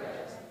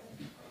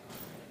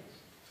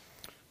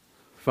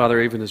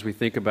Father, even as we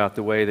think about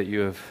the way that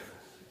you have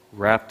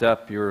wrapped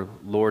up your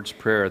Lord's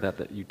Prayer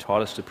that you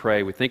taught us to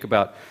pray, we think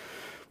about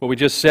what we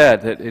just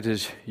said, that it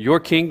is your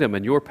kingdom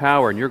and your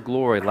power and your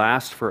glory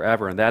last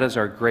forever, and that is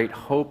our great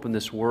hope in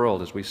this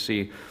world as we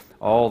see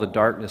all the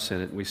darkness in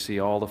it, we see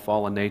all the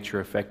fallen nature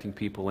affecting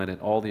people in it,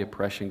 all the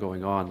oppression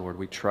going on. Lord,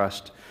 we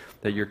trust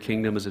that your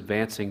kingdom is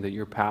advancing, that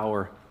your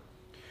power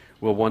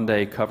will one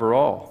day cover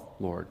all,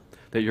 Lord,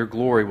 that your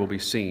glory will be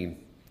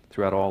seen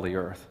throughout all the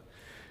earth.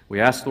 We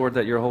ask, Lord,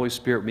 that your Holy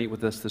Spirit meet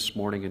with us this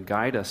morning and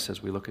guide us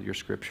as we look at your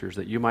scriptures,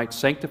 that you might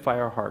sanctify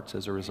our hearts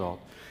as a result.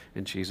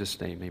 In Jesus'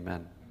 name,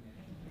 amen.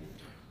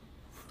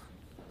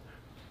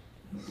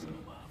 I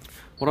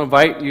want to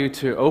invite you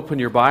to open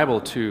your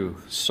Bible to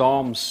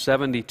Psalm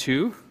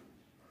 72.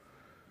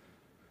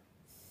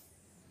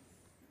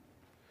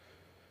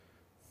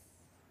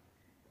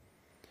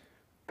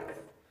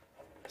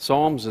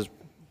 Psalms is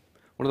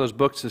one of those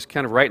books that's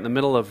kind of right in the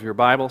middle of your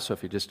Bible, so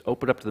if you just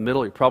open up to the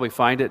middle, you'll probably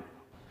find it.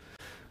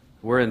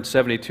 We're in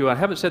 72. I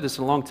haven't said this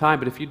in a long time,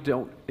 but if you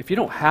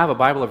don't have a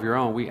Bible of your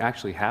own, we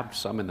actually have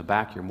some in the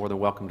back. You're more than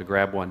welcome to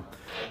grab one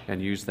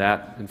and use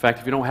that. In fact,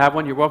 if you don't have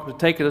one, you're welcome to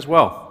take it as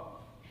well.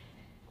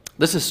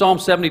 This is Psalm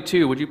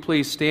 72. Would you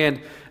please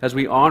stand as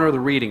we honor the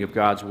reading of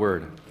God's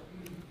Word?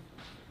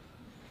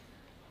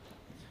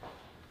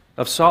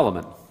 Of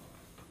Solomon.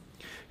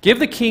 Give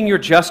the king your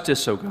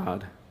justice, O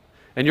God,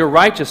 and your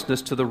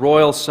righteousness to the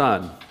royal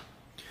son.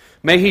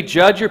 May he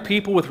judge your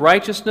people with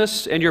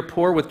righteousness and your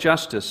poor with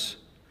justice.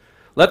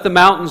 Let the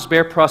mountains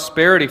bear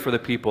prosperity for the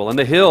people, and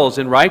the hills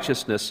in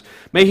righteousness.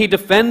 May he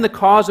defend the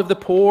cause of the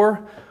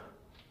poor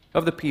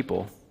of the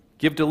people,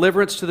 give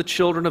deliverance to the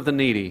children of the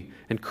needy,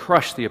 and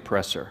crush the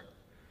oppressor.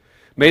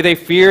 May they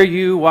fear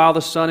you while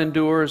the sun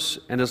endures,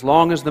 and as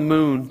long as the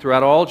moon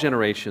throughout all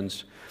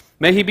generations.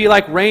 May he be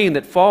like rain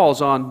that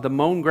falls on the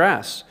mown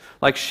grass,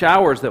 like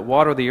showers that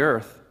water the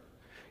earth.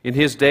 In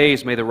his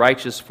days may the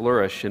righteous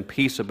flourish, and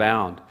peace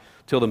abound,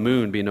 till the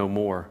moon be no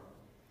more.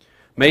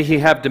 May he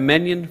have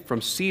dominion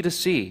from sea to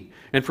sea,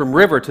 and from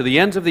river to the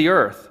ends of the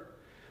earth.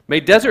 May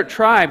desert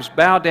tribes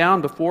bow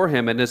down before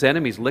him, and his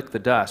enemies lick the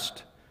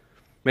dust.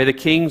 May the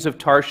kings of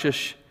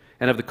Tarshish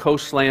and of the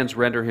coastlands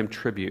render him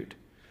tribute.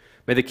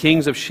 May the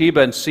kings of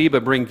Sheba and Seba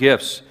bring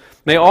gifts.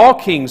 May all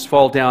kings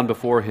fall down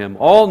before him.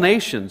 All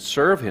nations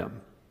serve him.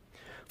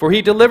 For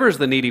he delivers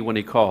the needy when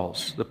he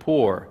calls, the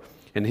poor,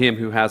 and him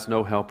who has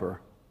no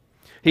helper.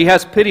 He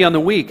has pity on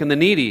the weak and the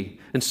needy,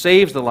 and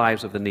saves the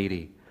lives of the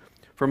needy.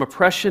 From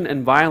oppression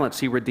and violence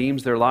he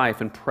redeems their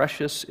life, and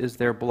precious is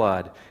their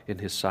blood in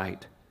his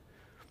sight.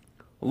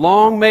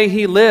 Long may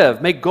he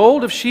live. May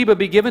gold of Sheba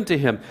be given to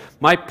him.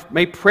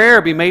 May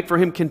prayer be made for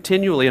him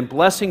continually, and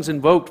blessings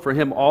invoked for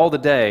him all the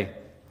day.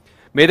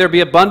 May there be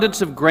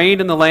abundance of grain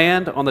in the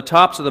land. On the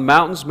tops of the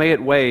mountains may it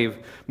wave.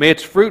 May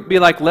its fruit be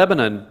like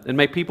Lebanon, and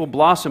may people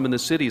blossom in the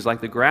cities like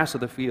the grass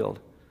of the field.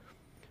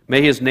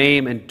 May his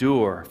name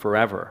endure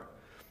forever.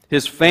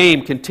 His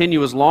fame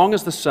continue as long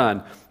as the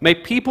sun. May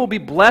people be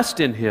blessed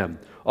in him.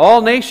 All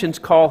nations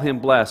call him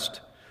blessed.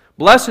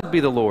 Blessed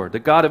be the Lord, the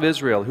God of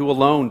Israel, who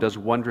alone does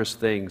wondrous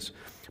things.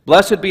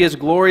 Blessed be his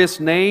glorious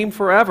name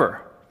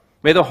forever.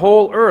 May the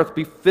whole earth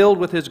be filled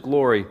with his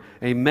glory.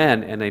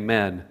 Amen and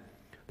amen.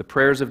 The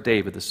prayers of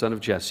David, the son of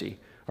Jesse,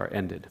 are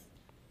ended.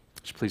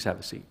 Just please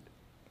have a seat.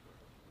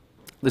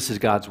 This is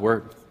God's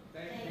word.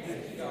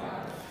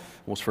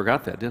 Almost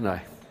forgot that, didn't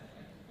I?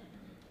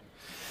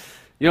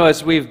 You know,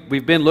 as we've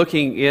been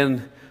looking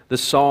in the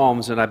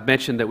Psalms, and I've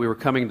mentioned that we were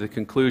coming to the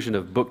conclusion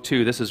of Book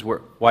 2. This is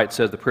why it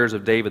says the prayers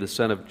of David, the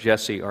son of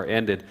Jesse, are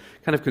ended.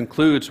 Kind of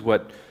concludes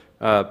what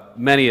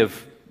many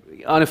have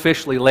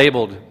unofficially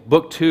labeled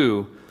Book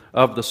 2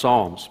 of the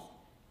Psalms.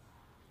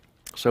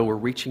 So we're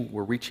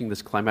reaching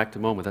this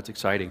climactic moment. That's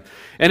exciting,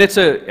 and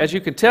as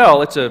you can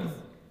tell, it's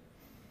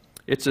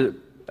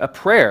a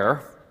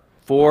prayer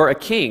for a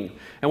king.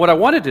 And what I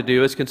wanted to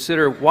do is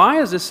consider, why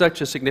is this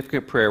such a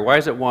significant prayer? Why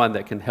is it one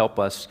that can help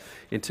us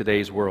in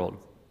today's world?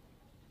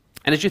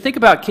 And as you think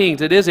about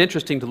kings, it is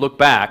interesting to look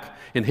back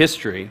in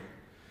history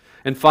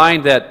and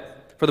find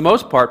that, for the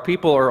most part,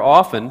 people are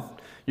often,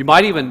 you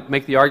might even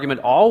make the argument,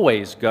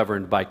 always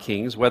governed by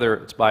kings, whether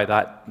it's by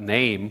that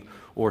name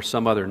or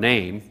some other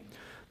name.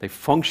 They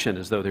function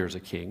as though there's a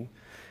king.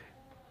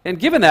 And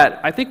given that,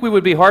 I think we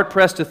would be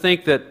hard-pressed to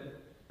think that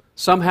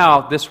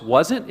somehow this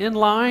wasn't in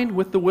line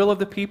with the will of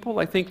the people.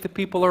 I think the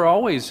people are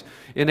always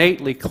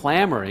innately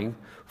clamoring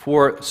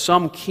for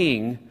some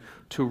king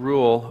to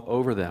rule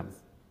over them.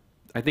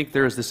 I think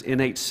there is this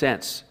innate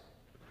sense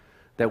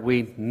that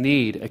we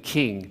need a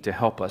king to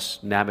help us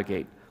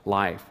navigate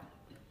life.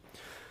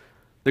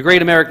 The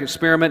great American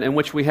experiment, in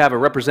which we have a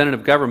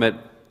representative government,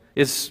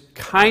 is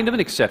kind of an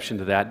exception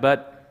to that,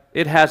 but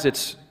it has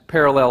its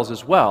parallels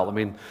as well. I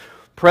mean,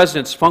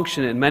 presidents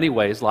function in many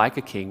ways like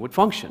a king would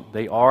function.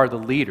 They are the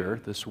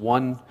leader, this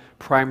one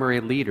primary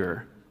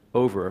leader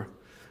over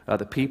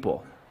the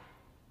people.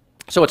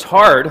 So it's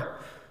hard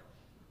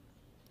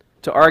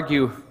to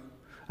argue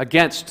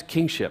against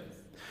kingship,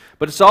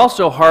 but it's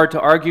also hard to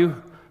argue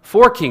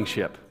for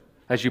kingship,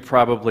 as you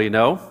probably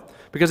know,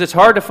 because it's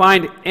hard to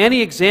find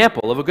any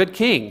example of a good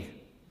king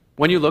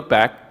when you look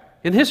back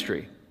in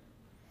history.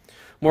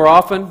 More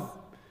often,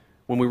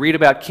 when we read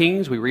about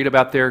kings, we read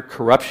about their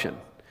corruption.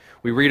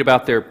 We read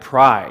about their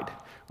pride.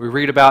 We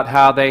read about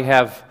how they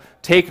have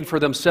taken for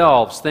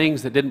themselves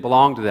things that didn't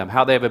belong to them,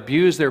 how they have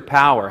abused their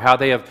power, how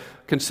they have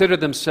considered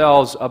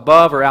themselves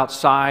above or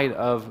outside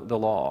of the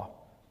law.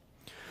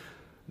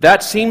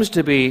 That seems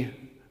to be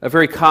a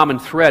very common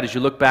thread as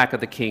you look back at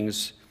the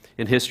kings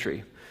in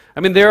history. I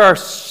mean, there are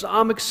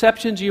some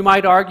exceptions. You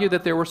might argue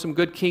that there were some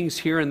good kings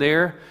here and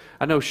there.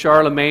 I know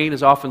Charlemagne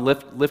is often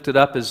lifted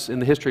up as, in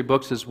the history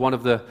books, as one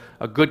of the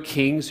good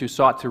kings who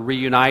sought to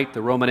reunite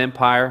the Roman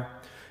Empire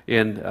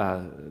in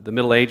the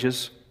Middle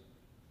Ages.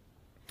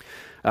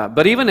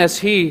 But even as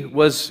he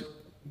was,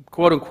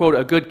 quote-unquote,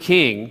 a good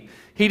king,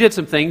 he did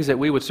some things that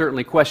we would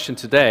certainly question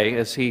today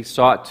as he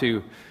sought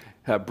to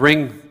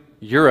bring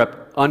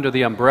Europe under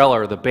the umbrella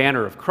or the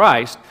banner of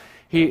Christ.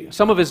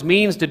 Some of his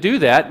means to do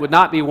that would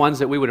not be ones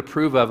that we would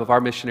approve of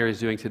our missionaries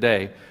doing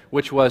today,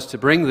 which was to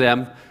bring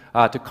them,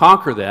 to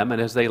conquer them,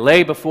 and as they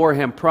lay before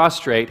him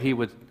prostrate, he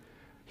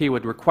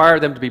would require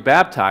them to be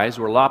baptized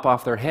or lop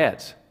off their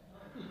heads.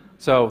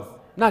 So,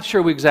 I'm not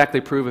sure we exactly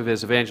approve of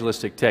his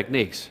evangelistic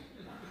techniques.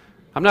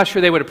 I'm not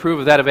sure they would approve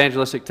of that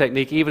evangelistic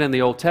technique even in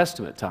the Old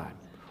Testament time,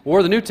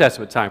 or the New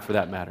Testament time for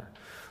that matter.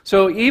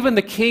 So even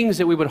the kings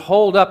that we would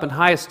hold up in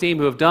high esteem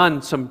who have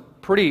done some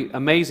pretty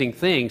amazing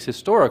things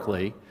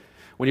historically,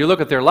 when you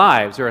look at their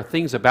lives, there are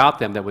things about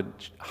them that would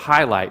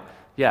highlight,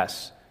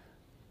 yes,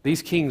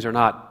 these kings are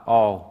not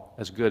all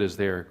as good as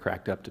they're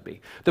cracked up to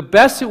be. The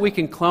best that we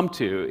can come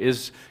to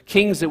is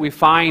kings that we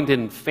find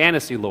in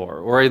fantasy lore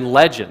or in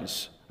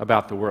legends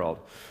about the world.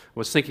 I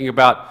was thinking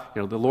about,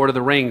 the Lord of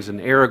the Rings and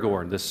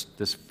Aragorn,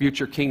 this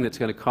future king that's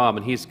going to come,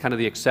 and he's kind of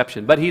the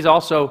exception. But he's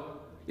also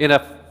in a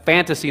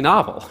fantasy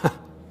novel.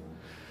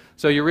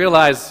 So you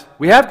realize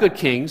we have good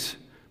kings,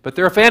 but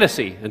they're a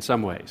fantasy in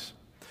some ways.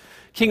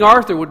 King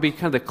Arthur would be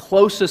kind of the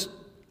closest,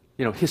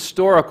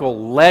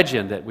 historical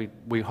legend that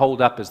we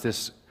hold up as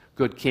this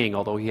good king,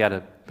 although he had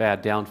a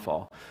bad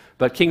downfall.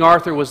 But King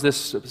Arthur was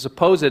this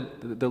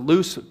the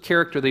loose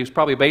character that he was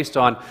probably based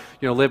on,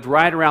 lived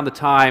right around the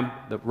time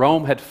that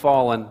Rome had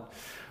fallen.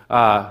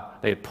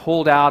 They had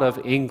pulled out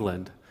of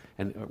England,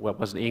 and well, it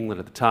wasn't England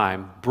at the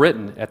time,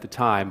 Britain at the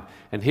time.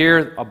 And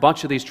here a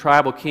bunch of these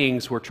tribal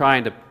kings were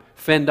trying to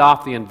fend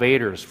off the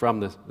invaders from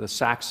the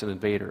Saxon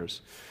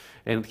invaders.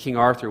 And King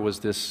Arthur was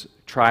this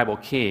tribal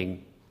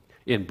king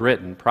in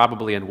Britain,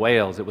 probably in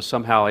Wales, that was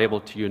somehow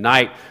able to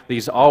unite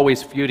these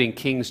always feuding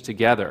kings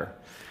together.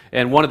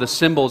 And one of the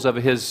symbols of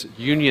his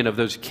union of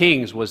those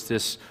kings was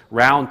this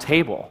round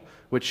table,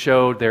 which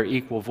showed their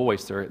equal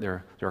voice,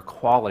 their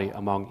equality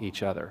among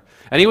each other.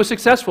 And he was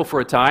successful for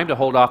a time to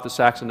hold off the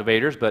Saxon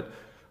invaders, but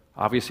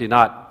obviously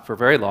not for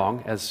very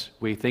long, as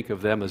we think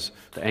of them as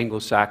the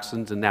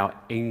Anglo-Saxons and now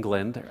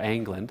England,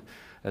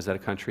 as that a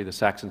country. The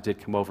Saxons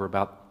did come over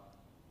about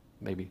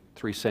maybe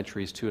 3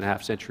 centuries,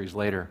 2.5 centuries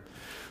later.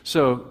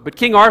 But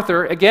King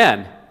Arthur,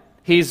 again,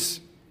 he's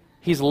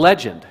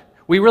legend.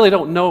 We really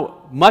don't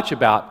know much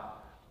about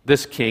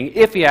this king,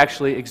 if he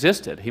actually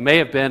existed. He may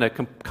have been a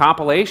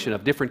compilation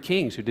of different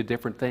kings who did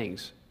different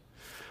things.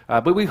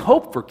 But we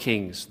hope for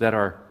kings that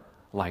are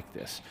like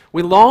this.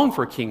 We long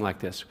for a king like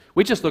this.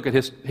 We just look at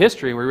his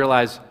history and we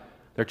realize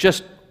there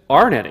just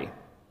aren't any.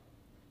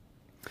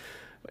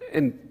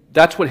 And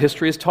that's what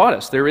history has taught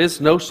us. There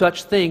is no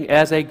such thing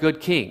as a good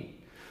king.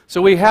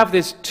 So we have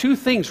these two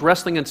things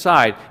wrestling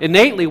inside.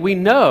 Innately, we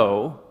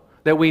know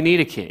that we need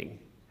a king.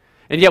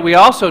 And yet we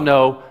also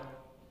know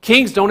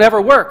kings don't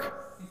ever work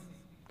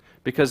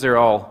because they're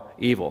all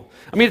evil.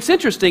 I mean, it's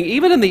interesting,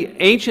 even in the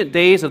ancient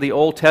days of the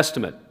Old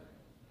Testament,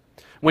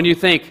 when you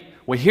think,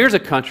 well, here's a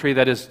country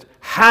that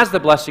has the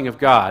blessing of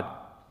God,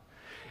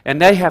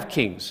 and they have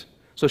kings.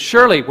 So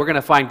surely we're going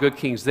to find good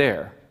kings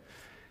there.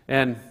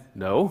 And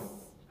no,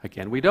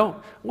 again, we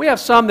don't. We have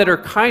some that are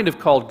kind of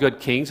called good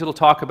kings. It'll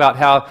talk about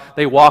how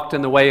they walked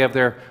in the way of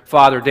their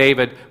father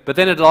David, but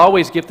then it'll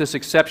always give this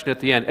exception at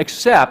the end,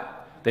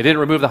 except they didn't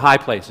remove the high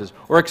places,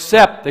 or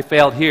except they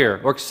failed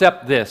here, or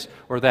except this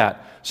or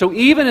that. So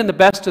even in the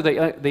best of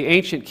the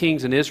ancient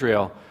kings in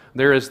Israel,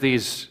 there is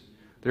these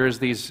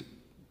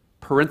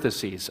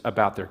parentheses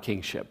about their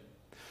kingship.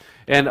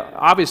 And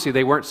obviously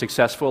they weren't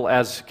successful,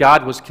 as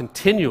God was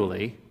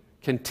continually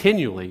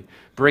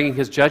bringing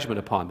his judgment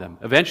upon them,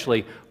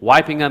 eventually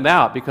wiping them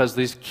out because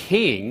these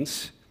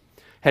kings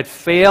had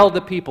failed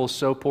the people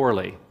so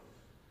poorly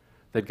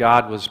that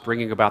God was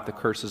bringing about the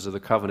curses of the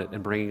covenant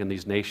and bringing in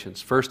these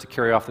nations, first to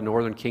carry off the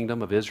northern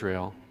kingdom of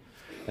Israel,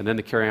 and then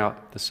to carry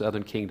out the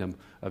southern kingdom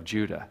of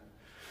Judah.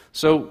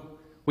 So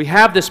we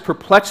have this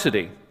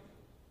perplexity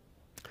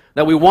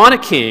that we want a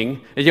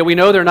king, and yet we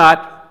know they're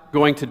not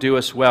going to do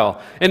us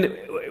well. And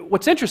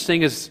what's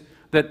interesting is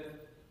that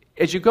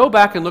as you go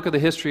back and look at the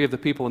history of the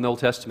people in the Old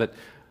Testament,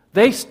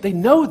 they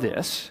know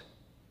this.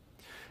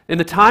 In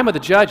the time of the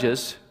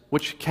judges,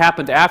 which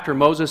happened after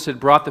Moses had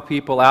brought the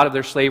people out of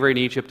their slavery in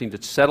Egypt and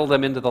had settled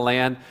them into the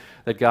land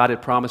that God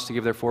had promised to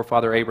give their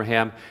forefather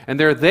Abraham, and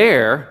they're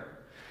there,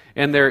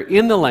 and they're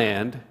in the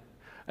land,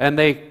 and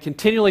they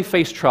continually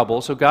face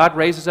trouble. So God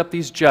raises up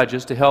these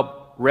judges to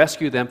help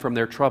rescue them from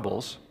their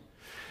troubles.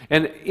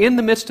 And in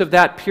the midst of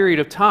that period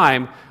of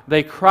time,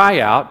 they cry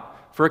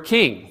out for a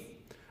king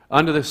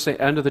under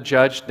the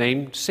judge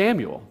named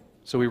Samuel.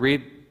 So we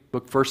read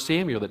book 1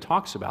 Samuel that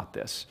talks about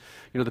this.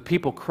 The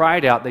people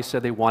cried out. They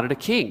said they wanted a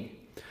king.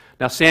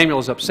 Now Samuel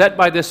is upset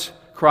by this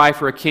cry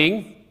for a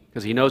king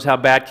because he knows how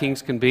bad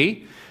kings can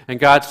be. And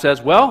God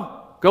says,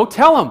 well, go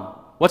tell them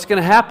what's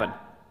going to happen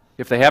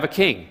if they have a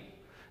king.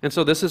 And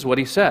so this is what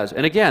he says.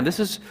 And again, this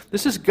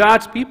is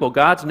God's people,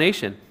 God's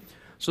nation.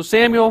 So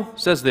Samuel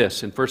says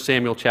this in 1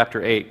 Samuel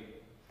chapter 8.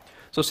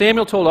 So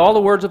Samuel told all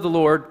the words of the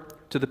Lord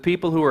to the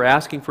people who were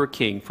asking for a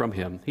king from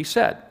him. He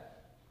said,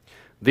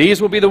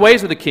 these will be the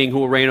ways of the king who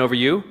will reign over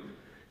you.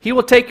 He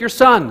will take your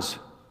sons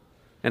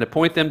and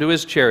appoint them to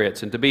his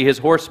chariots and to be his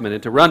horsemen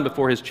and to run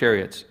before his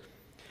chariots.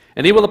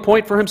 And he will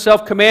appoint for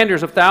himself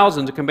commanders of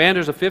thousands and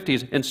commanders of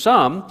fifties, and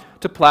some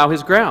to plow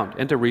his ground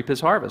and to reap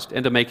his harvest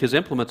and to make his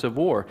implements of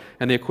war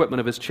and the equipment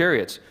of his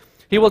chariots.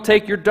 He will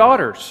take your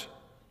daughters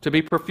to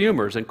be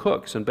perfumers and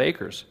cooks and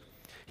bakers.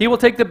 He will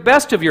take the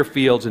best of your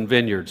fields and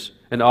vineyards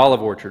and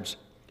olive orchards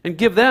and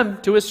give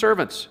them to his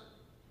servants.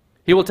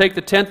 He will take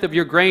the tenth of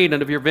your grain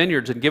and of your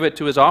vineyards and give it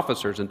to his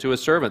officers and to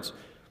his servants.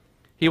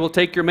 He will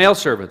take your male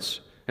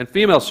servants and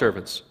female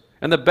servants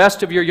and the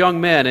best of your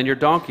young men and your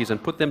donkeys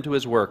and put them to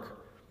his work.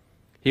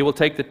 He will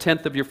take the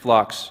tenth of your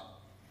flocks,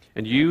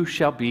 and you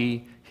shall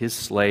be his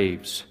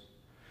slaves.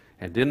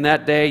 And in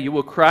that day you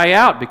will cry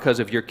out because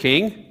of your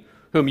king,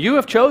 whom you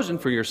have chosen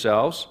for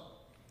yourselves,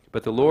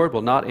 but the Lord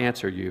will not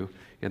answer you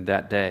in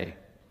that day.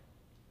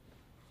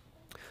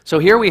 So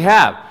here we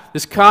have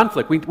this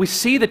conflict. We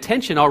see the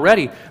tension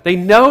already. They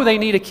know they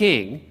need a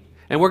king,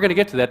 and we're going to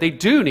get to that. They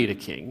do need a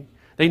king.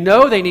 They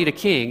know they need a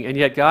king, and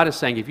yet God is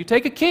saying, if you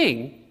take a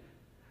king,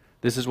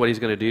 this is what he's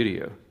going to do to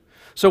you.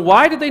 So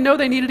why did they know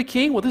they needed a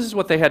king? Well, this is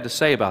what they had to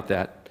say about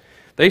that.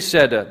 They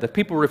said, the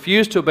people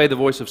refused to obey the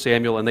voice of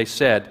Samuel, and they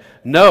said,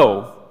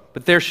 no,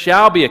 but there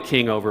shall be a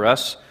king over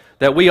us,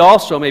 that we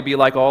also may be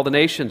like all the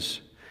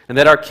nations, and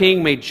that our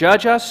king may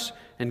judge us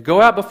and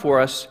go out before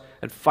us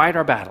and fight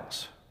our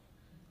battles.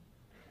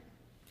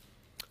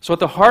 So at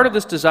the heart of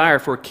this desire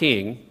for a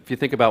king, if you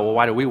think about, well,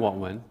 why do we want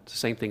one? It's the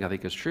same thing I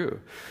think is true.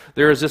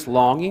 There is this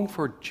longing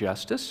for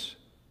justice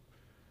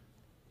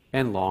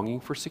and longing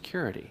for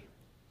security.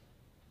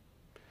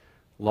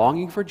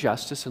 Longing for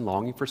justice and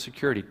longing for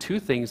security. Two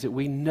things that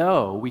we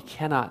know we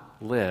cannot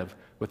live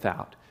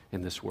without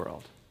in this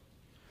world.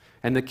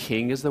 And the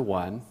king is the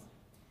one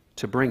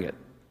to bring it.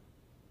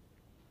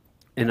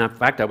 And in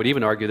fact, I would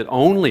even argue that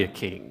only a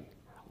king,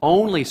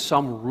 only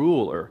some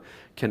ruler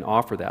can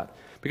offer that.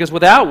 Because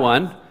without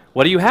one,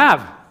 what do you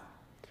have?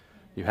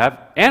 You have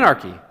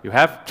anarchy. You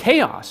have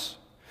chaos.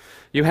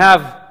 You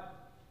have,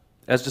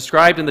 as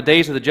described in the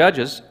days of the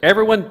judges,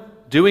 everyone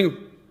doing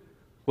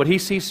what he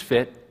sees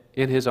fit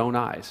in his own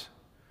eyes.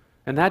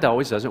 And that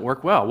always doesn't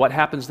work well. What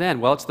happens then?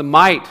 Well, it's the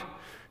might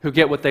who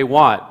get what they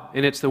want,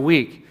 and it's the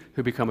weak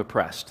who become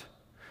oppressed.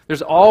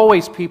 There's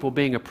always people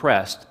being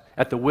oppressed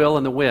at the will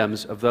and the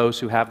whims of those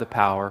who have the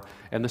power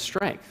and the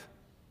strength.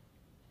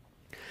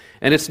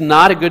 And it's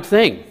not a good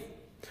thing.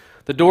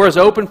 The door is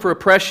open for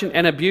oppression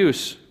and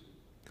abuse.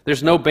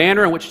 There's no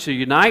banner in which to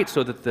unite,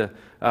 so that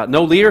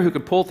no leader who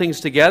can pull things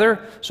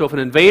together. So if an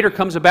invader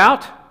comes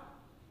about,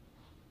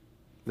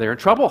 they're in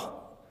trouble.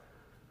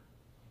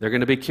 They're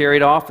going to be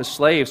carried off as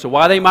slaves. So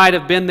while they might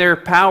have been their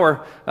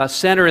power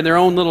center in their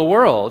own little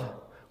world,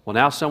 well,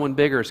 now someone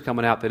bigger is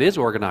coming out that is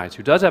organized,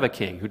 who does have a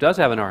king, who does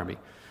have an army,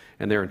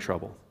 and they're in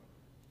trouble.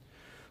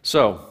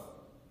 So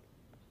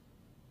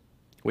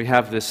we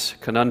have this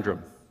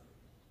conundrum.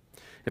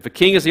 If a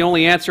king is the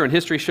only answer and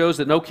history shows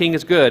that no king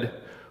is good,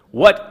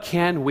 what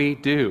can we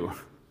do?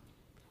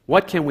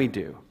 What can we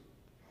do?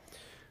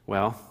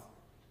 Well,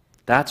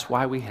 that's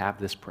why we have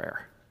this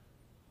prayer.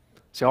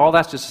 See, all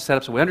that's just to set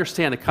up so we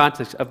understand the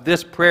context of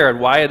this prayer and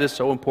why it is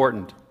so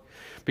important.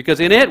 Because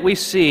in it we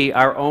see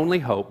our only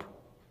hope,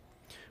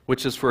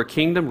 which is for a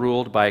kingdom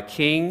ruled by a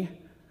king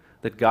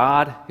that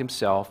God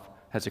himself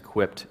has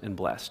equipped and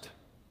blessed.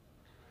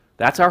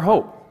 That's our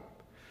hope.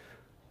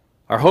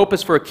 Our hope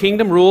is for a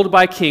kingdom ruled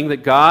by a king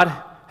that God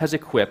has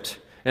equipped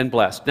and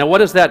blessed. Now, what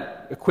does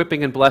that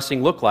equipping and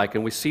blessing look like?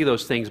 And we see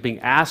those things being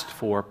asked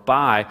for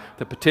by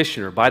the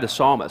petitioner, by the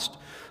psalmist.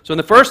 So in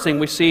the first thing,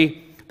 we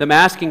see them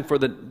asking for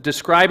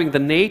describing the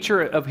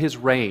nature of his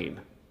reign,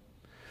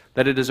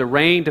 that it is a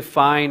reign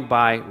defined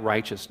by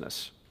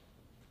righteousness.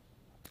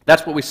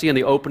 That's what we see in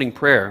the opening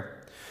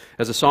prayer.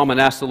 As the psalmist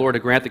asks the Lord to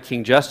grant the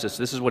king justice,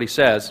 this is what he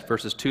says,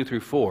 verses 2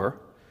 through 4,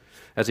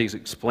 as he's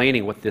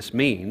explaining what this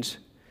means.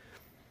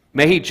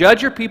 May he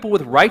judge your people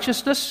with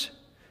righteousness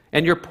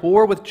and your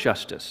poor with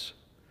justice.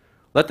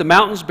 Let the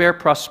mountains bear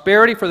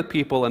prosperity for the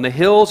people and the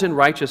hills in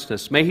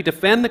righteousness. May he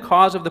defend the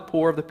cause of the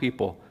poor of the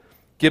people,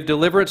 give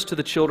deliverance to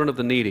the children of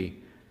the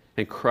needy,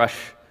 and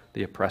crush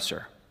the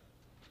oppressor.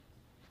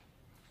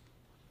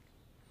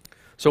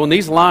 So in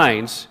these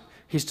lines,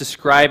 he's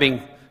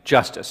describing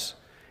justice.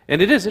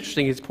 And it is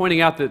interesting, he's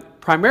pointing out that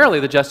primarily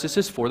the justice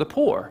is for the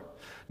poor.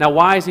 Now,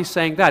 why is he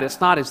saying that?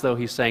 It's not as though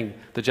he's saying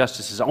the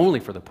justice is only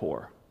for the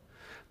poor.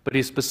 But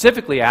he's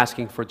specifically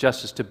asking for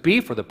justice to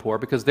be for the poor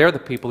because they're the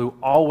people who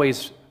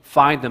always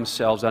find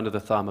themselves under the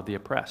thumb of the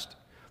oppressed,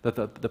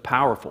 the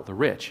powerful, the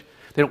rich.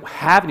 They don't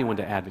have anyone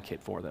to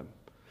advocate for them.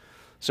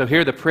 So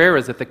here the prayer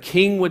is that the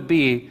king would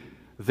be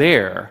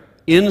there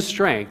in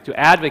strength to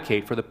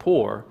advocate for the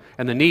poor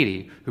and the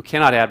needy who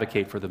cannot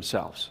advocate for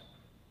themselves,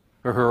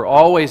 or who are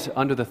always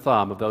under the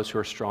thumb of those who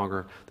are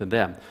stronger than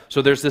them.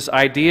 So there's this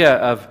idea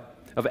of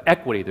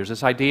equity. There's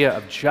this idea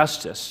of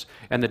justice,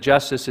 and the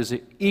justice is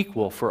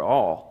equal for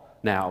all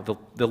now.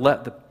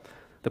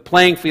 The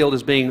playing field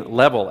is being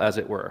level, as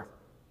it were.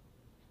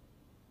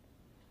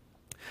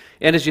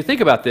 And as you think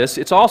about this,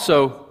 it's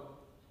also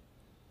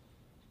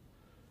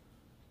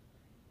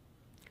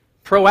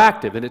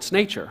proactive in its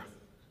nature.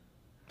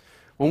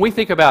 When we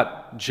think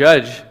about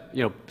judge,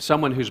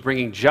 someone who's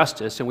bringing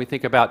justice, and we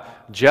think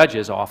about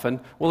judges often,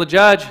 well, a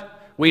judge,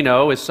 we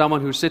know, is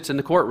someone who sits in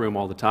the courtroom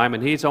all the time,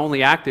 and he's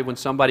only active when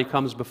somebody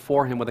comes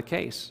before him with a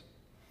case.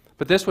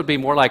 But this would be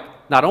more like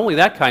not only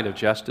that kind of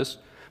justice,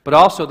 but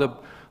also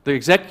the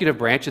executive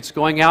branch. It's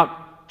going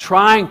out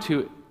trying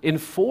to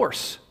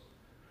enforce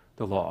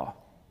the law.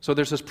 So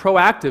there's this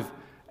proactive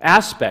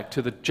aspect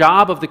to the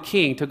job of the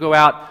king to go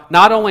out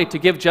not only to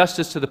give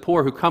justice to the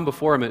poor who come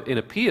before him in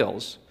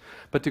appeals,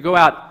 but to go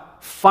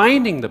out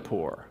finding the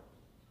poor,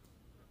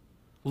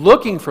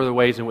 looking for the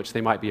ways in which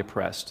they might be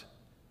oppressed,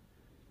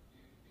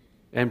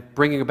 and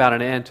bringing about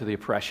an end to the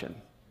oppression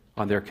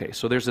on their case.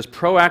 So there's this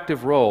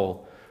proactive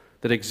role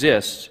that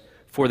exists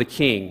for the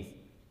king.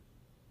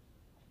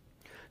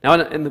 Now,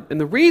 and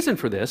the reason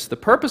for this, the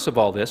purpose of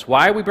all this,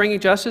 why are we bringing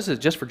justice? Is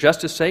it just for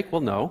justice' sake?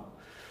 Well, no.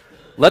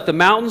 Let the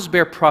mountains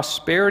bear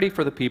prosperity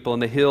for the people,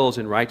 and the hills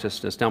in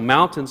righteousness. Now,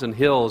 mountains and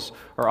hills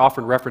are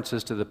often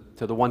references to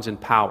the ones in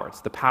power.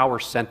 It's the power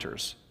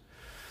centers.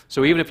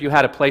 So even if you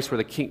had a place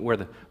where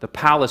the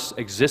palace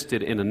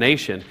existed in a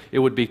nation, it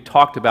would be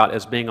talked about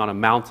as being on a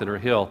mountain or a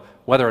hill,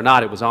 whether or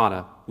not it was on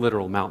a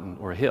literal mountain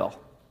or a hill.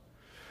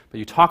 But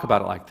you talk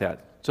about it like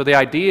that. So the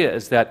idea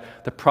is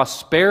that the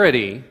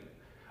prosperity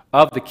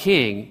of the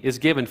king is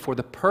given for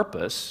the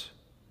purpose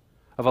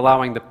of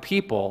allowing the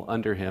people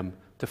under him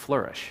to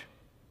flourish.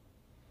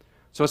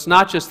 So it's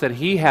not just that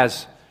he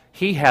has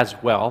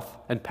wealth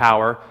and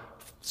power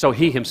so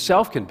he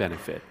himself can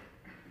benefit.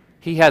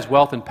 He has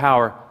wealth and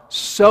power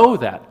so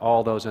that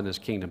all those in his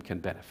kingdom can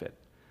benefit.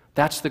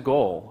 That's the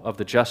goal of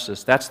the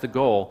justice. That's the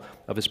goal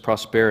of his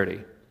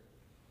prosperity.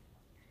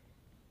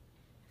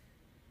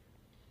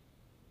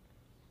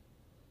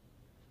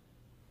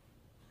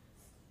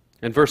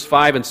 And verse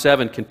 5 and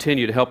 7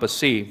 continue to help us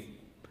see,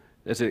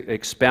 as it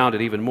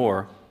expounded even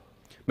more.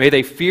 May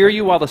they fear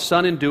you while the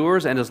sun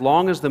endures, and as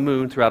long as the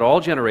moon throughout all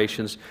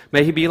generations.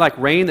 May he be like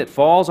rain that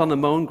falls on the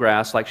mown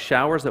grass, like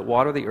showers that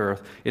water the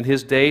earth. In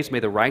his days may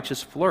the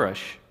righteous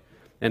flourish,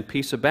 and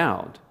peace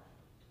abound,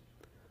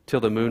 till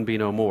the moon be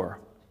no more.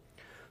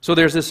 So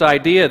there's this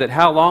idea that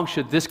how long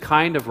should this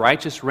kind of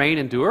righteous rain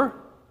endure?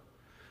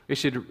 It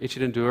should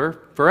endure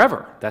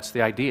forever. That's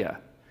the idea.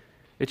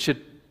 It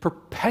should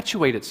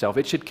perpetuate itself.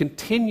 It should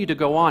continue to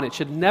go on. It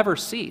should never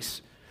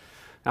cease.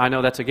 Now, I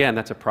know that's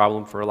a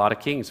problem for a lot of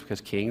kings,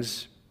 because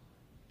kings,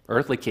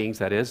 earthly kings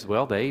that is,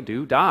 well, they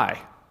do die.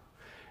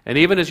 And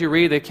even as you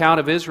read the account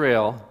of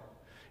Israel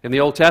in the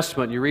Old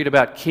Testament, you read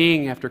about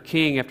king after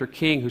king after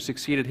king who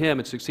succeeded him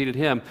and succeeded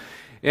him.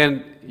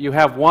 And you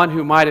have one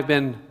who might have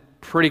been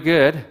pretty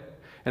good,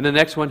 and the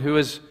next one who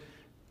is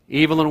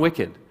evil and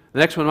wicked. The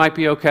next one might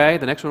be okay,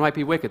 the next one might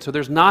be wicked. So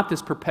there's not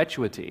this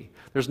perpetuity.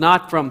 There's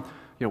not from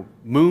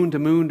moon to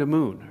moon to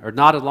moon, or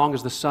not as long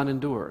as the sun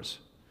endures.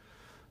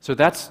 So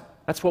that's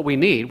what we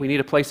need. We need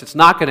a place that's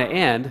not going to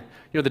end.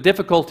 The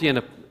difficulty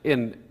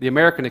in the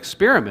American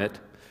experiment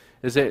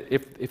is that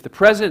if the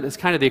president is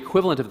kind of the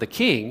equivalent of the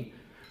king,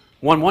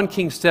 when one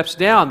king steps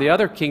down, the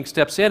other king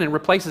steps in and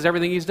replaces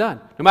everything he's done,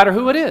 no matter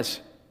who it is.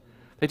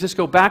 They just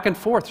go back and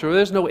forth. So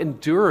there's no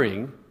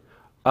enduring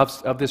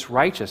of this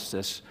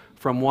righteousness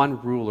from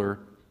one ruler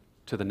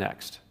to the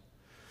next.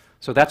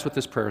 So that's what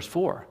this prayer is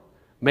for.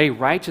 May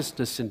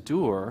righteousness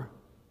endure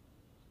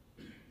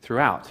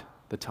throughout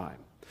the time.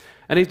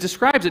 And he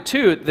describes it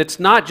too, that's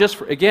not just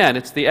for, again,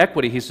 it's the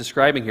equity he's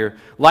describing here,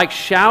 like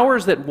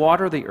showers that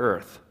water the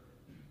earth.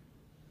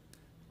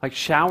 Like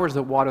showers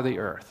that water the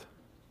earth.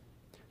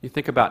 You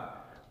think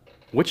about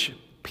which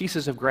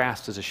pieces of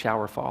grass does a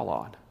shower fall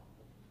on?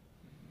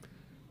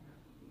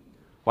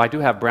 Well, I do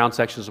have brown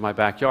sections in my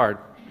backyard,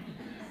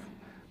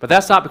 but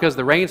that's not because of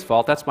the rain's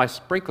fault, that's my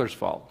sprinkler's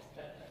fault.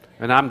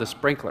 And I'm the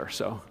sprinkler,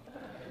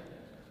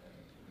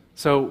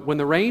 so when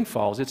the rain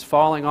falls, it's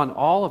falling on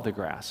all of the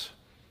grass.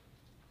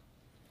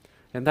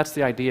 And that's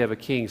the idea of a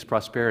king's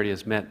prosperity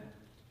is meant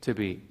to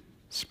be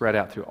spread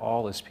out through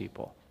all his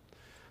people,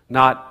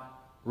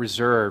 not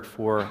reserved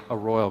for a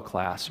royal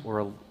class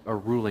or a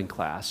ruling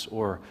class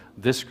or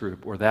this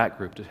group or that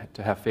group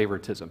to have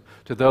favoritism,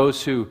 to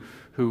those who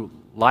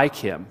like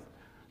him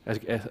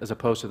as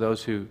opposed to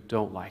those who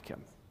don't like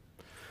him.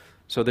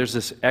 So there's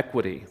this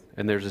equity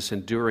and there's this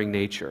enduring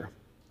nature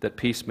that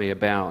peace may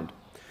abound.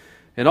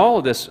 And all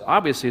of this,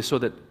 obviously, is so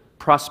that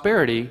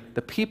prosperity,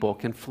 the people,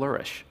 can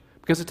flourish.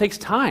 Because it takes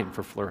time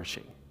for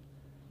flourishing.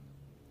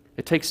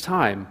 It takes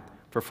time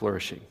for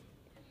flourishing.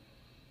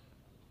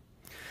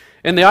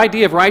 And the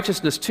idea of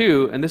righteousness,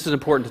 too, and this is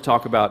important to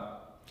talk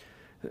about,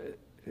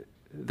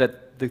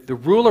 that the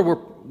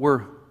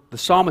ruler the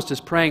psalmist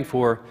is praying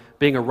for,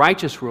 being a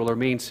righteous ruler,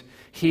 means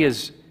he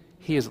is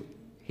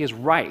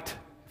right,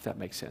 if that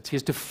makes sense. He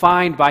is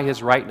defined by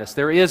his rightness.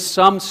 There is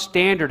some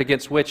standard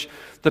against which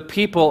the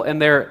people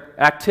and their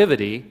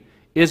activity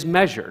is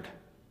measured.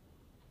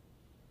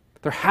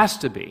 There has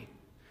to be.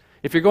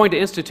 If you're going to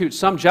institute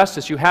some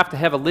justice, you have to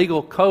have a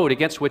legal code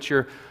against which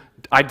you're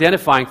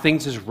identifying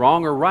things as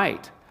wrong or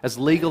right, as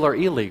legal or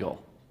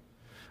illegal.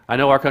 I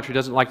know our country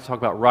doesn't like to talk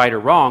about right or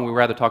wrong. We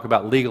rather talk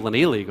about legal and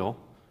illegal,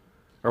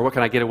 or what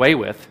can I get away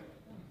with.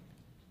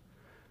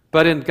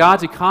 But in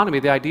God's economy,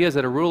 the idea is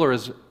that a ruler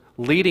is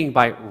leading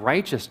by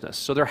righteousness.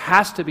 So there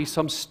has to be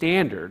some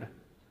standard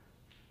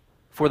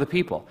for the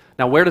people.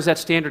 Now, where does that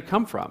standard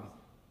come from?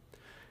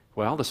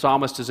 Well, the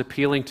psalmist is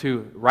appealing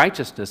to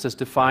righteousness as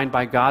defined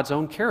by God's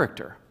own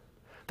character.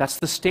 That's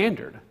the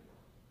standard.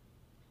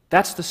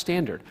 That's the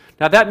standard.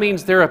 Now, that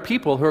means there are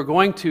people who are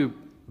going to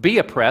be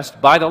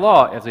oppressed by the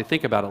law, as they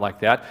think about it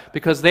like that,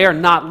 because they are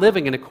not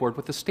living in accord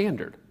with the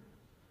standard.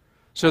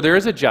 So there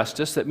is a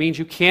justice that means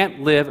you can't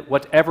live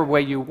whatever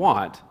way you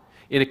want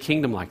in a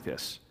kingdom like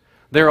this.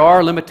 There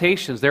are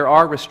limitations, there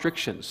are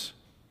restrictions.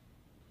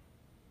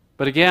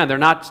 But again, they're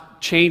not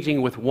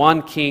changing with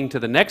one king to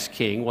the next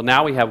king. Well,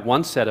 now we have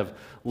one set of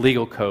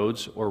legal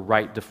codes or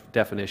right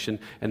definition,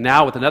 and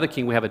now with another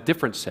king we have a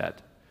different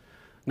set.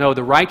 No,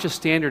 the righteous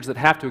standards that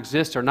have to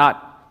exist are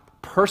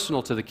not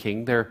personal to the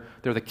king, they're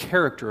the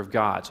character of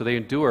God. So they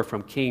endure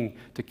from king,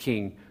 to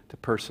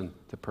person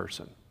to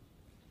person.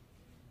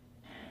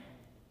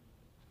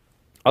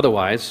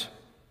 Otherwise,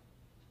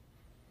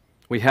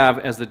 we have,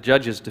 as the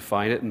judges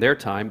define it in their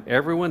time,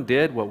 everyone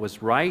did what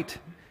was right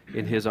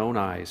in his own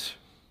eyes.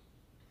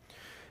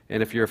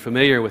 And if you're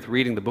familiar with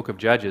reading the book of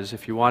Judges,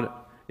 if you want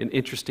an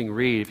interesting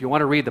read, if you want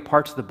to read the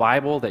parts of the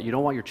Bible that you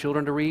don't want your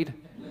children to read,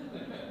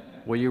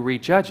 well, you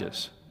read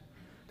Judges.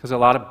 Because a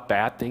lot of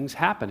bad things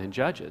happen in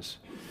Judges.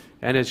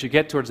 And as you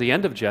get towards the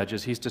end of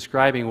Judges, he's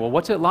describing, well,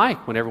 what's it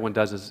like when everyone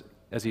does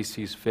as he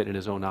sees fit in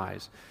his own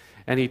eyes?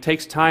 And he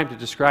takes time to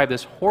describe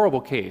this horrible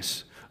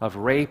case of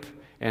rape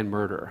and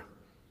murder.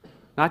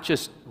 Not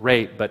just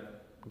rape,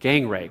 but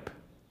gang rape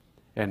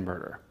and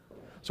murder.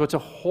 So it's a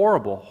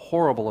horrible,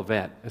 horrible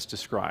event as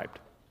described.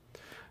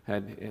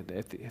 And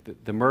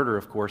the murder,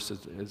 of course,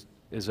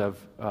 is of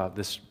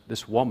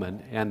this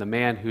woman, and the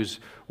man whose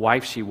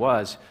wife she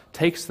was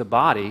takes the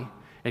body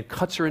and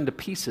cuts her into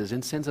pieces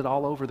and sends it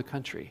all over the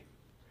country.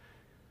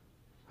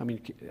 I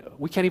mean,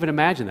 we can't even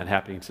imagine that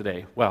happening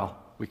today. Well,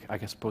 I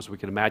suppose we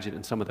can imagine it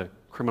in some of the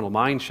Criminal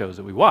Minds shows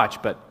that we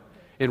watch, but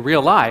in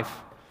real life,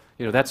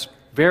 that's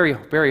very,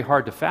 very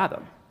hard to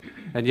fathom.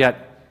 And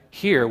yet,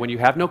 here, when you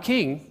have no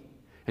king,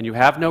 and you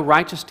have no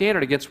righteous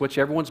standard against which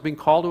everyone's being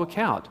called to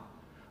account,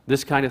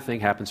 this kind of thing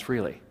happens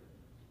freely.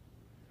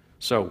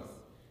 So,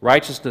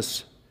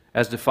 righteousness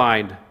as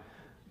defined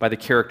by the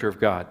character of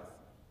God.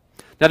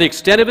 Now, the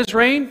extent of his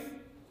reign,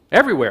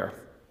 everywhere.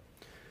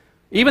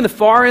 Even the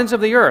far ends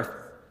of the earth.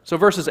 So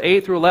verses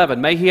 8 through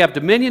 11, may he have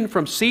dominion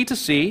from sea to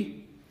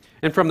sea,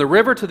 and from the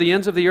river to the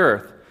ends of the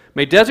earth.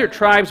 May desert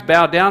tribes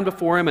bow down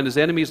before him, and his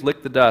enemies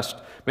lick the dust.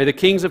 May the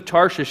kings of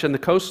Tarshish and the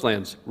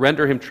coastlands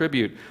render him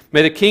tribute.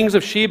 May the kings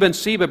of Sheba and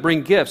Seba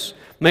bring gifts.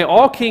 May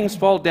all kings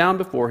fall down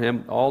before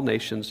him, all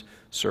nations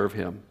serve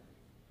him.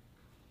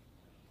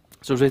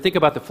 So as we think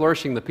about the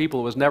flourishing of the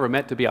people, it was never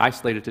meant to be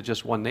isolated to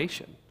just one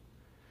nation.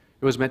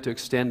 It was meant to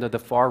extend to the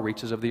far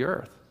reaches of the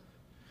earth.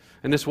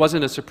 And this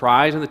wasn't a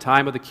surprise in the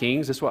time of the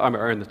kings,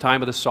 or in the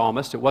time of the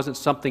psalmist. It wasn't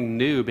something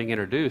new being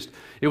introduced.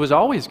 It was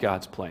always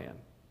God's plan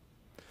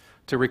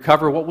to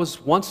recover what was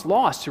once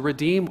lost, to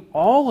redeem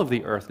all of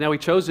the earth. Now, he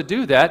chose to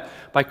do that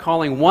by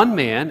calling one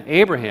man,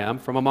 Abraham,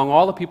 from among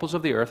all the peoples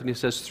of the earth, and he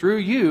says, through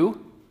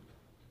you,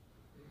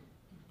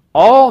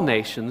 all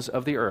nations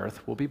of the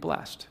earth will be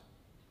blessed.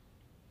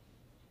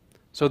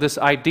 So this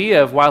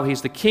idea of while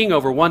he's the king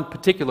over one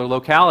particular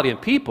locality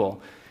and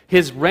people,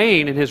 his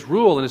reign and his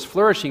rule and his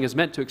flourishing is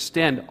meant to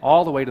extend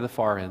all the way to the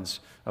far ends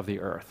of the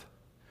earth.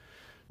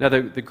 Now,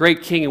 the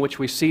great king in which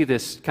we see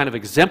this kind of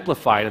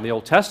exemplified in the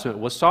Old Testament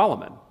was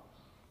Solomon,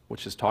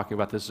 which is talking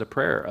about this as a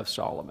prayer of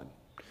Solomon.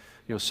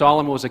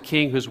 Solomon was a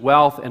king whose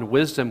wealth and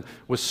wisdom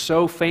was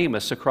so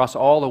famous across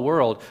all the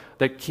world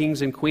that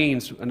kings and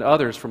queens and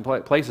others from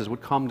places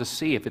would come to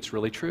see if it's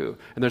really true.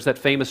 And there's that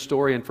famous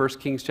story in 1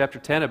 Kings chapter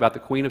 10 about the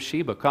Queen of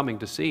Sheba coming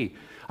to see.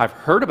 I've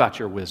heard about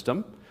your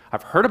wisdom,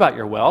 I've heard about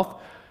your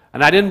wealth,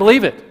 and I didn't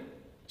believe it.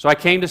 So I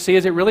came to see,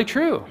 is it really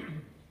true?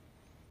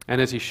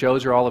 And as he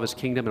shows her all of his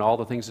kingdom and all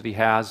the things that he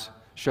has,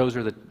 shows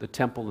her the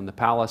temple and the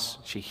palace,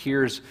 she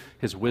hears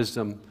his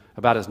wisdom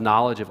about his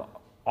knowledge of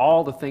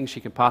all the things she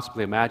can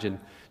possibly imagine.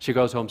 She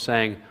goes home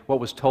saying, what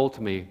was told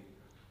to me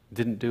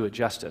didn't do it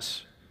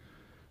justice.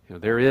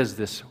 There is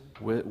this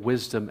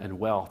wisdom and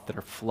wealth that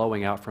are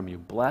flowing out from you.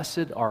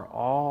 Blessed are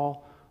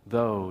all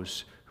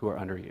those who are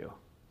under you.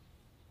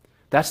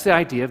 That's the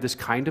idea of this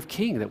kind of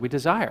king that we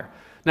desire.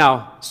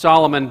 Now,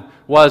 Solomon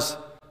was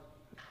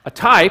a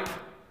type,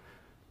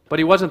 but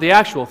he wasn't the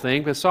actual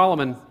thing, because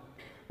Solomon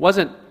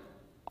wasn't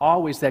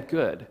always that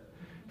good.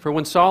 For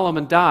when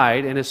Solomon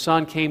died and his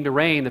son came to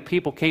reign, the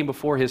people came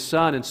before his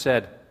son and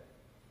said,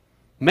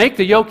 "Make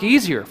the yoke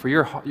easier, for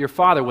your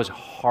father was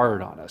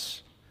hard on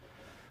us."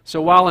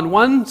 So while in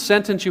one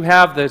sentence you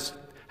have this,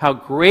 how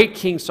great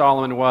King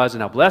Solomon was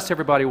and how blessed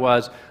everybody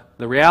was,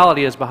 the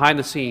reality is behind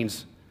the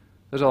scenes,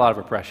 there's a lot of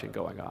oppression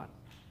going on.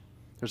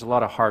 There's a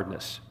lot of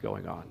hardness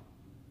going on.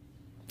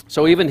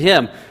 So even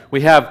him,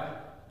 we have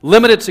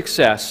limited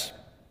success,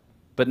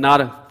 but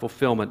not a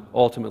fulfillment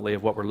ultimately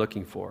of what we're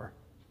looking for.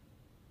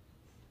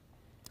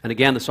 And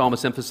again, the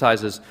psalmist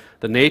emphasizes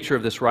the nature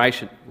of this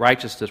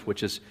righteousness,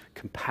 which is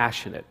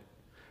compassionate.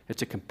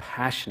 It's a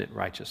compassionate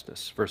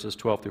righteousness, verses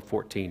 12 through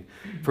 14.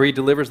 For he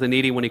delivers the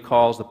needy when he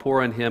calls, the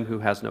poor and him who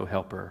has no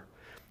helper.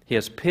 He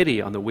has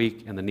pity on the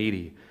weak and the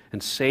needy,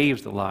 and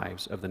saves the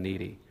lives of the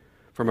needy.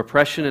 From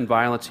oppression and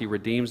violence he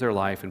redeems their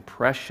life, and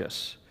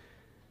precious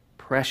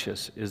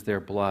is their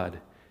blood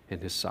in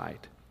his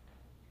sight.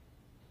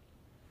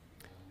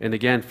 And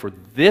again, for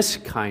this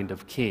kind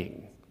of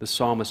king, the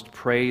psalmist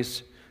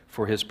prays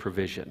for his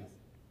provision,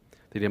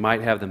 that he might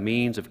have the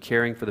means of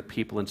caring for the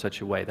people in such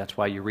a way. That's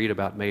why you read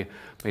about may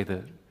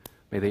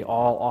they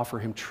all offer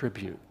him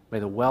tribute. May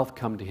the wealth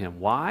come to him.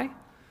 Why?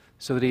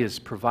 So that he is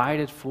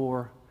provided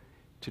for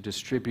to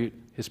distribute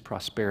his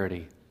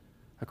prosperity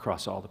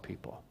across all the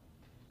people.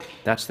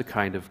 That's the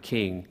kind of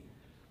king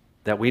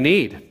that we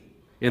need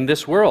in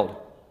this world.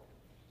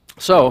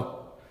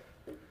 So,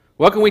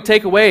 what can we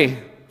take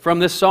away from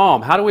this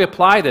psalm? How do we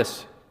apply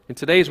this in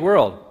today's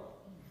world?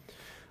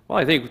 Well,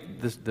 I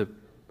think the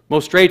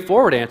most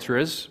straightforward answer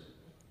is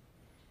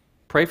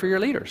pray for your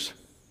leaders.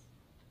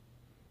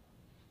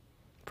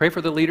 Pray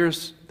for the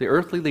leaders, the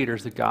earthly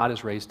leaders that God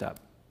has raised up.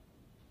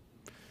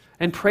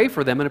 And pray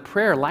for them in a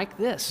prayer like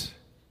this.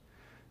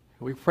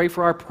 We pray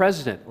for our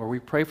president, or we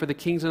pray for the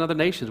kings in other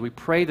nations. We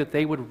pray that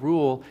they would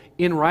rule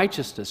in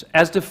righteousness,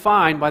 as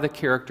defined by the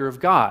character of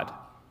God.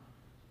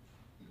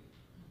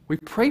 We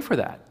pray for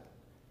that.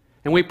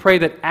 And we pray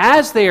that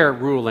as they are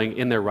ruling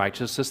in their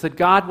righteousness, that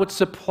God would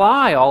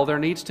supply all their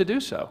needs to do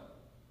so.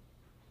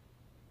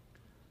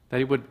 That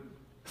he would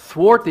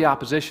thwart the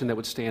opposition that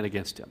would stand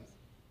against him.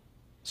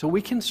 So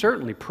we can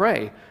certainly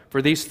pray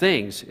for these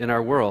things in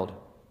our world.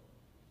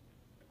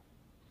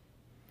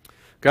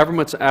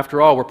 Governments,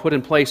 after all, were put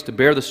in place to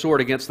bear the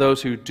sword against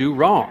those who do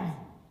wrong,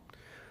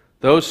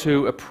 those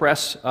who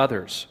oppress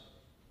others.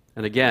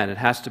 And again, it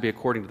has to be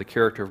according to the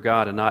character of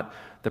God and not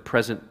the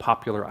present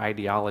popular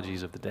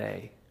ideologies of the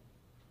day.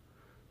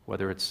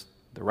 Whether it's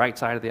the right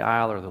side of the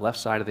aisle or the left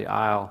side of the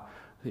aisle,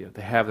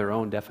 they have their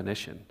own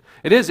definition.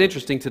 It is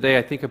interesting today,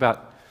 I think,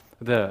 about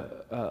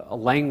a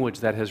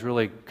language that has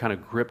really kind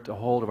of gripped a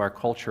hold of our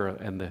culture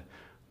and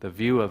the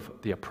view of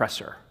the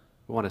oppressor.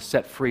 We want to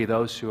set free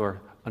those who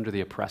are under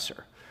the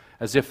oppressor,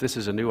 as if this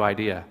is a new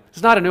idea.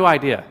 It's not a new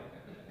idea.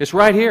 It's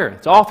right here.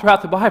 It's all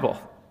throughout the Bible.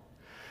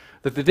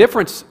 But the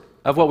difference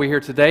of what we hear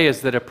today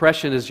is that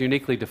oppression is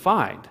uniquely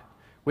defined.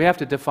 We have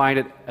to define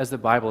it as the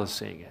Bible is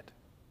seeing it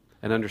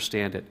and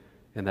understand it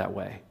in that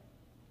way.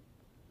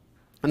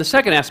 And the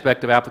second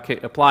aspect of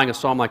applying a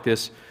psalm like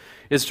this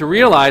is to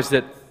realize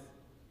that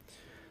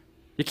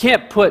you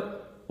can't put,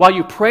 while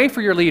you pray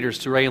for your leaders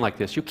to reign like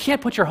this, you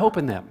can't put your hope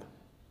in them,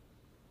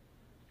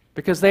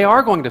 because they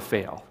are going to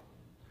fail.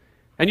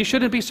 And you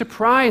shouldn't be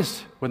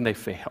surprised when they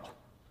fail,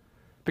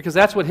 because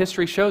that's what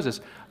history shows us.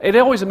 It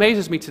always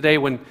amazes me today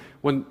when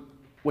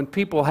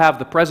people have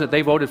the president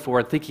they voted for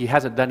and think he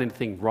hasn't done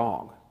anything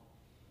wrong.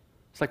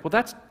 It's like,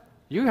 well,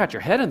 you got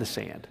your head in the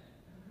sand.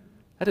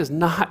 That is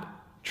not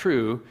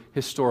true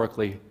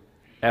historically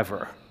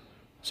ever.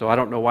 So I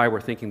don't know why we're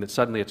thinking that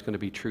suddenly it's going to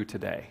be true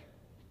today.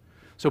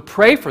 So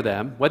pray for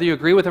them, whether you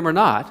agree with them or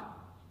not,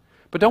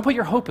 but don't put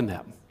your hope in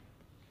them.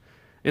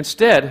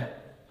 Instead,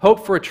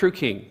 hope for a true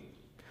king.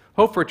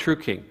 Hope for a true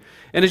king.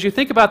 And as you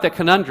think about that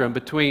conundrum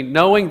between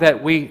knowing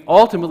that we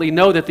ultimately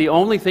know that the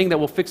only thing that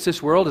will fix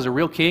this world is a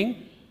real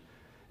king,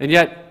 and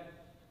yet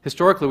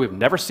historically we've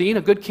never seen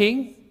a good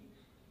king,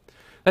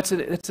 it's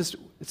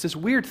this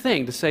weird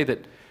thing to say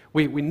that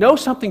we know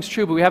something's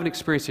true, but we haven't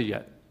experienced it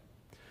yet.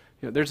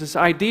 There's this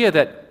idea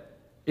that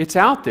it's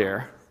out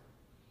there.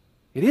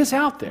 It is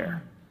out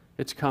there.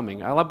 It's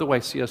coming. I love the way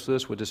C.S.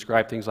 Lewis would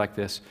describe things like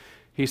this.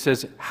 He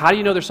says, how do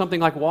you know there's something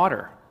like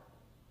water?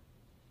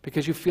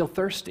 Because you feel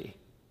thirsty.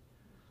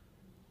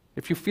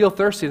 If you feel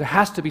thirsty, there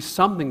has to be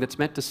something that's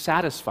meant to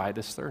satisfy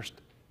this thirst.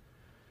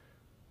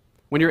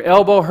 When your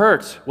elbow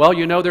hurts, well,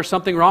 you know there's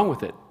something wrong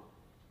with it.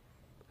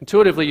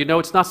 Intuitively, you know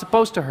it's not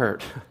supposed to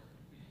hurt.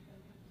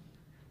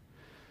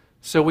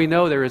 So we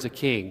know there is a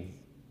king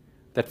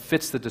that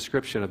fits the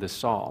description of this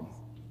psalm,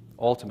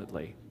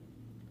 ultimately.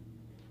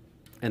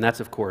 And that's,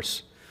 of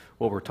course,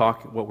 what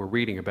we're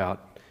reading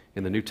about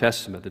in the New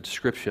Testament, the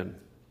description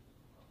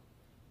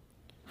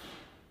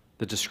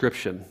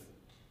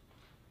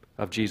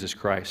of Jesus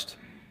Christ.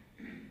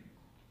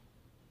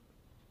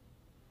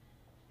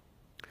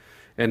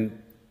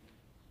 And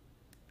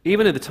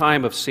even at the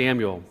time of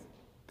Samuel,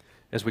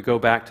 as we go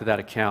back to that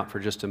account for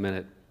just a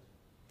minute,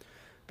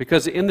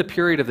 because in the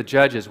period of the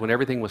judges when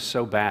everything was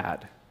so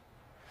bad,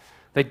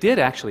 they did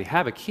actually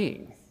have a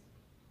king.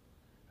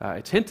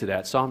 It's hinted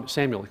at.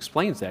 Samuel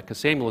explains that because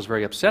Samuel is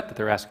very upset that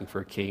they're asking for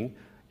a king.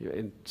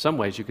 In some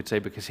ways, you could say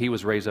because he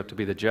was raised up to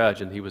be the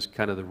judge and he was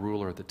kind of the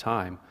ruler at the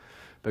time.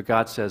 But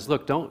God says,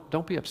 look,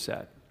 don't be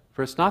upset.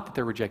 For it's not that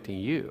they're rejecting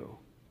you.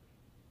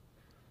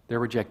 They're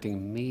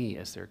rejecting me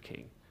as their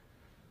king.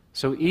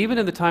 So even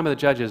in the time of the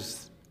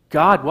judges,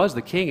 God was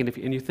the king.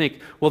 And you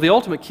think, well, the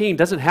ultimate king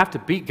doesn't have to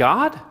be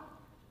God?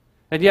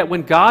 And yet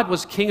when God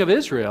was king of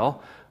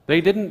Israel,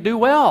 they didn't do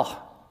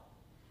well.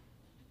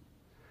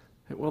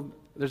 Well,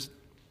 there's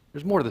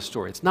more to the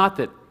story. It's not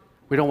that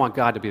we don't want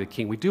God to be the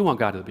king. We do want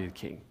God to be the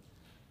king.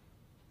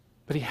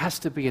 But he has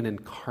to be an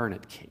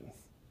incarnate king.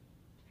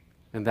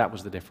 And that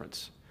was the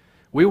difference.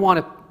 We want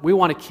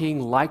a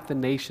king like the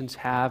nations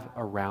have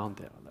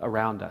around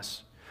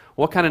us.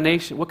 What kind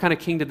of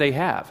king did they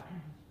have?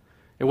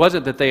 It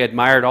wasn't that they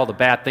admired all the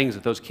bad things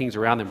that those kings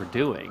around them were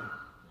doing.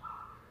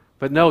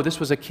 But no, this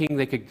was a king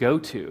they could go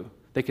to.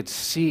 They could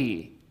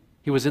see.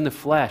 He was in the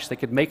flesh. They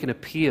could make an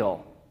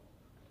appeal.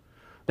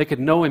 They could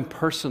know him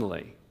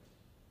personally.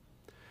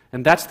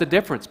 And that's the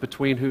difference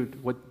between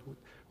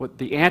what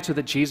the answer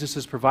that Jesus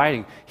is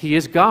providing. He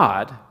is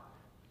God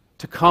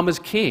to come as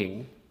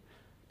king,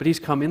 but he's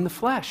come in the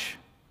flesh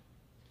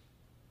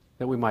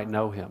that we might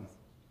know him.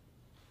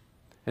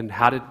 And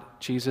how did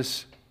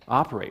Jesus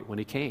operate when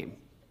he came?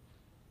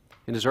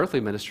 In his earthly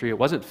ministry, it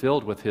wasn't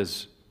filled with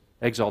his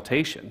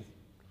exaltation.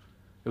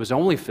 It was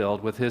only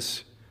filled with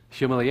his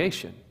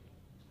humiliation.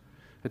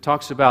 It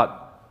talks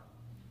about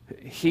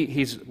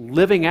he's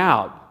living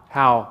out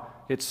how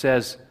it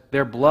says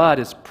their blood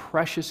is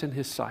precious in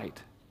his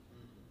sight.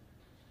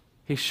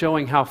 He's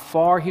showing how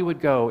far he would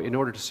go in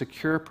order to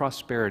secure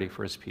prosperity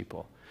for his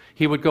people.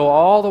 He would go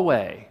all the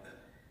way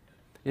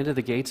into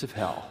the gates of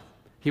hell.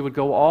 He would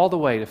go all the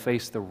way to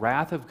face the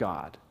wrath of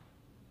God,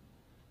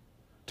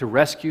 to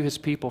rescue his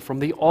people from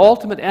the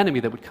ultimate enemy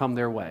that would come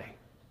their way,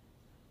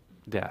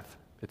 death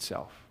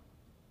itself.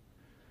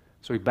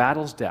 So he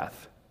battles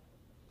death.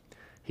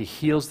 He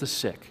heals the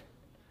sick.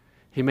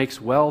 He makes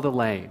well the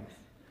lame.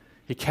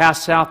 He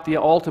casts out the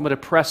ultimate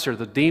oppressor,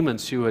 the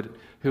demons who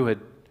had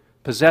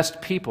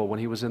possessed people when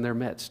he was in their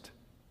midst.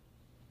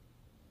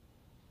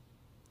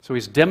 So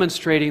he's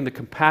demonstrating the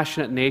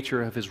compassionate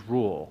nature of his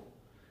rule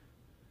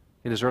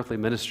in his earthly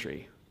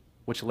ministry,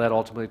 which led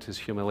ultimately to his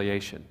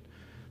humiliation.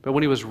 But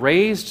when he was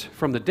raised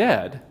from the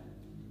dead,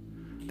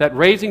 that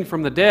raising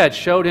from the dead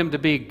showed him to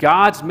be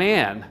God's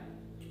man,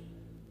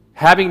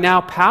 having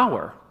now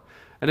power.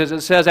 And as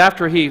it says,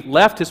 after he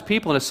left his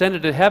people and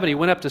ascended to heaven, he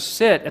went up to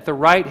sit at the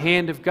right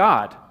hand of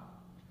God.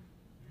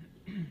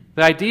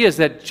 The idea is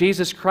that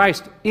Jesus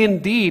Christ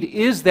indeed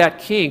is that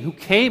king who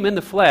came in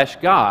the flesh,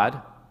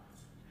 God,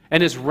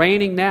 and is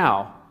reigning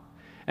now,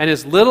 and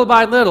is little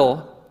by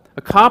little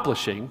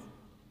accomplishing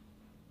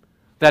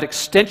that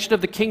extension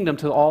of the kingdom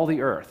to all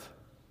the earth,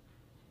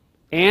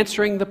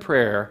 answering the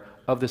prayer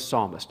of this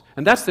psalmist.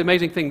 And that's the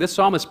amazing thing. This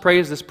psalmist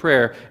prays this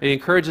prayer, and he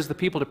encourages the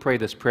people to pray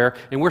this prayer,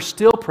 and we're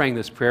still praying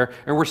this prayer,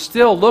 and we're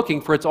still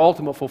looking for its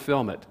ultimate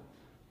fulfillment.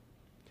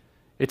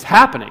 It's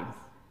happening.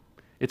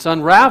 It's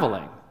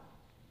unraveling,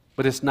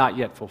 but it's not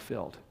yet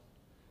fulfilled.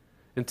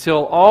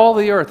 Until all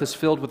the earth is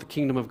filled with the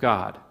kingdom of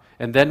God,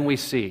 and then we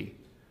see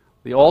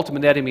the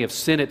ultimate enemy of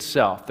sin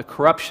itself, the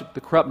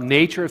corrupt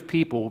nature of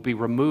people will be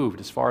removed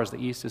as far as the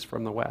east is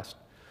from the west.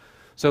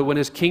 So when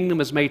his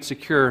kingdom is made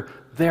secure,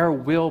 there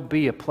will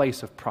be a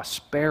place of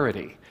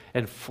prosperity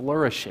and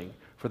flourishing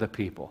for the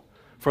people.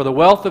 For the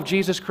wealth of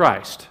Jesus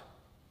Christ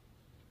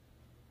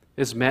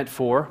is meant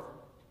for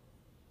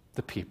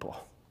the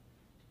people.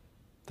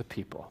 The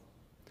people.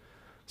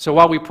 So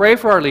while we pray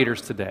for our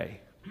leaders today,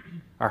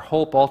 our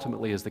hope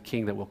ultimately is the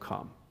king that will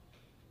come.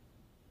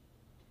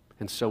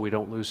 And so we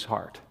don't lose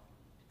heart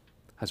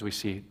as we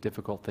see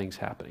difficult things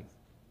happening.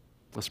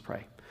 Let's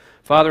pray.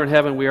 Father in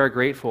heaven, we are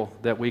grateful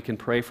that we can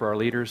pray for our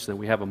leaders, that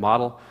we have a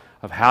model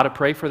of how to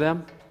pray for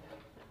them,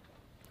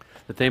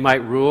 that they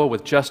might rule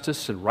with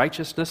justice and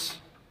righteousness.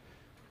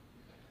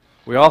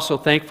 We're also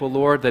thankful,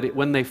 Lord, that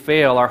when they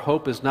fail, our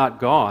hope is not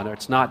gone, or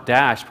it's not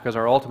dashed, because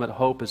our ultimate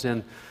hope is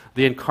in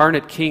the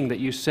incarnate King that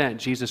you sent,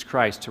 Jesus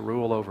Christ, to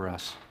rule over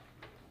us,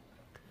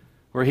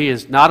 where he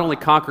has not only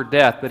conquered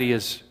death, but he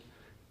is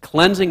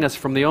cleansing us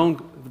from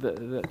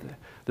the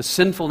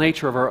sinful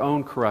nature of our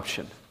own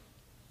corruption,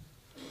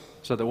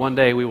 so that one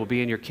day we will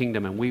be in your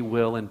kingdom and we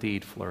will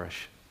indeed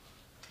flourish.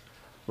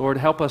 Lord,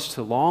 help us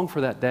to long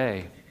for that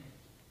day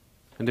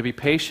and to be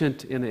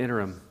patient in the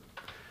interim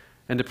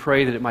and to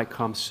pray that it might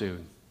come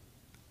soon.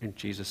 In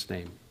Jesus'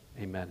 name,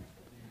 amen.